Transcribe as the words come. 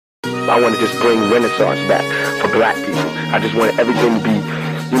I want to just bring Renaissance back for black people. I just want everything to be,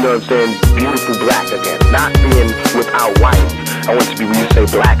 you know what I'm saying, beautiful black again. Not being without white. I want it to be when you say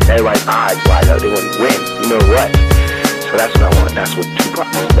black, everybody's eyes light up. They want to win. You know what? So that's what I want. That's what Tupac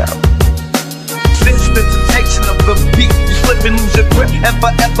is about. Since the temptation of the beat, you slip and lose your grip and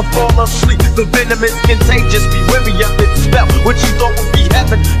forever fall asleep. The venom is contagious, be wary of its spell. What you thought would be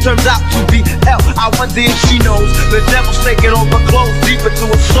heaven turns out to be hell. I wonder if she knows the devil's taking over clothes deep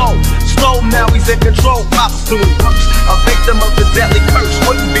into her soul. Slow now he's in control, pops doing worse. A victim of the deadly curse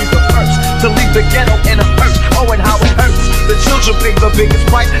wouldn't be the first to leave the ghetto in a hearse. Oh, and how it hurts. The children pay the biggest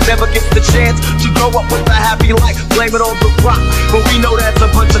price, never gets the chance to grow up with a happy life. Blame it on the rock, but we know that's a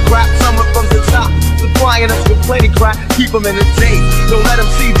bunch of crap. Someone from the top supplying us with plenty crap, keep them in the days. Don't let them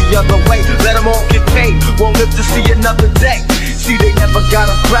see the other way, let them all get paid. Won't live to see another day. See, they never got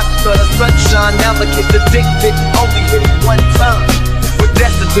a prep for the sunshine. Now the kids addicted, only hit it one time. We're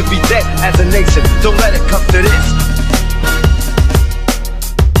destined to be dead as a nation. Don't let it come to this.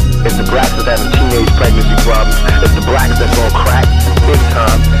 It's the blacks that having teenage pregnancy problems. It's the blacks that's on crack big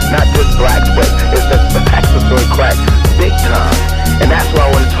time. Not just blacks, but it's the blacks that's on crack big time. And that's what I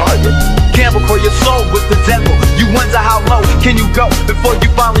want to target. Gamble for your soul with the devil. You wonder how low can you go before you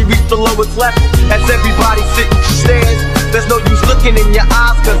finally reach the lowest level. As everybody sitting stares, there's no use looking in your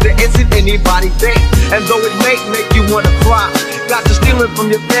eyes, cause there isn't anybody there. And though it may make you wanna cry, got you stealing from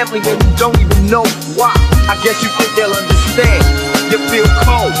your family and you don't even know why. I guess you think they'll understand. You feel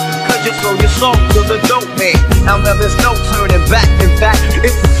cold, cause you sold your soul to the dope man. Now there's no turning back. In fact,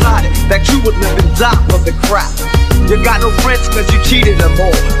 it's decided that you would live and die for the crap. You got no friends cause you cheated them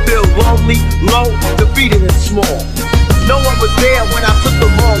all. Feel lonely, low, defeated and small. No one was there when I took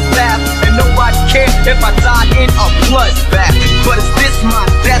the wrong path, and nobody cared if I died in a bloodbath. But is this my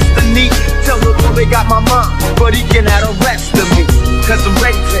destiny? Tell the boy they got my mind, but he can have the rest of me. Cause I'm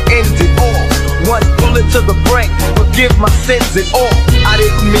ready to end it all. One bullet to the brain, forgive my sins and all. I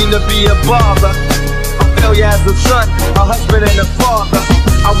didn't mean to be a bother. A failure as a son, a husband and a father.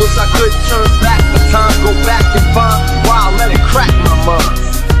 I wish I could turn back the time, go back and find why I let it crack my mind.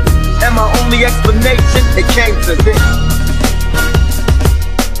 And my only explanation, it came to this.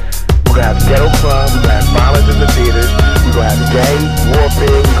 We're gonna have ghetto clubs, we're gonna have violence in the theaters, we're gonna have gang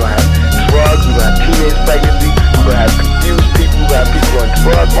warfare, we're gonna have drugs, we're gonna have teenage pregnancy, we're gonna have confused people, we're gonna have people on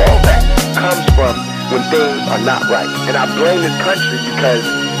drugs. All that comes from when things are not right. And I blame this country because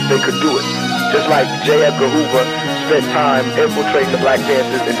they could do it. Just like J. Edgar Hoover spent time infiltrating the black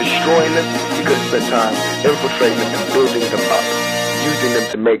Panthers and destroying them, he could have spent time infiltrating them and building them up, using them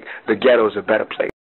to make the ghettos a better place.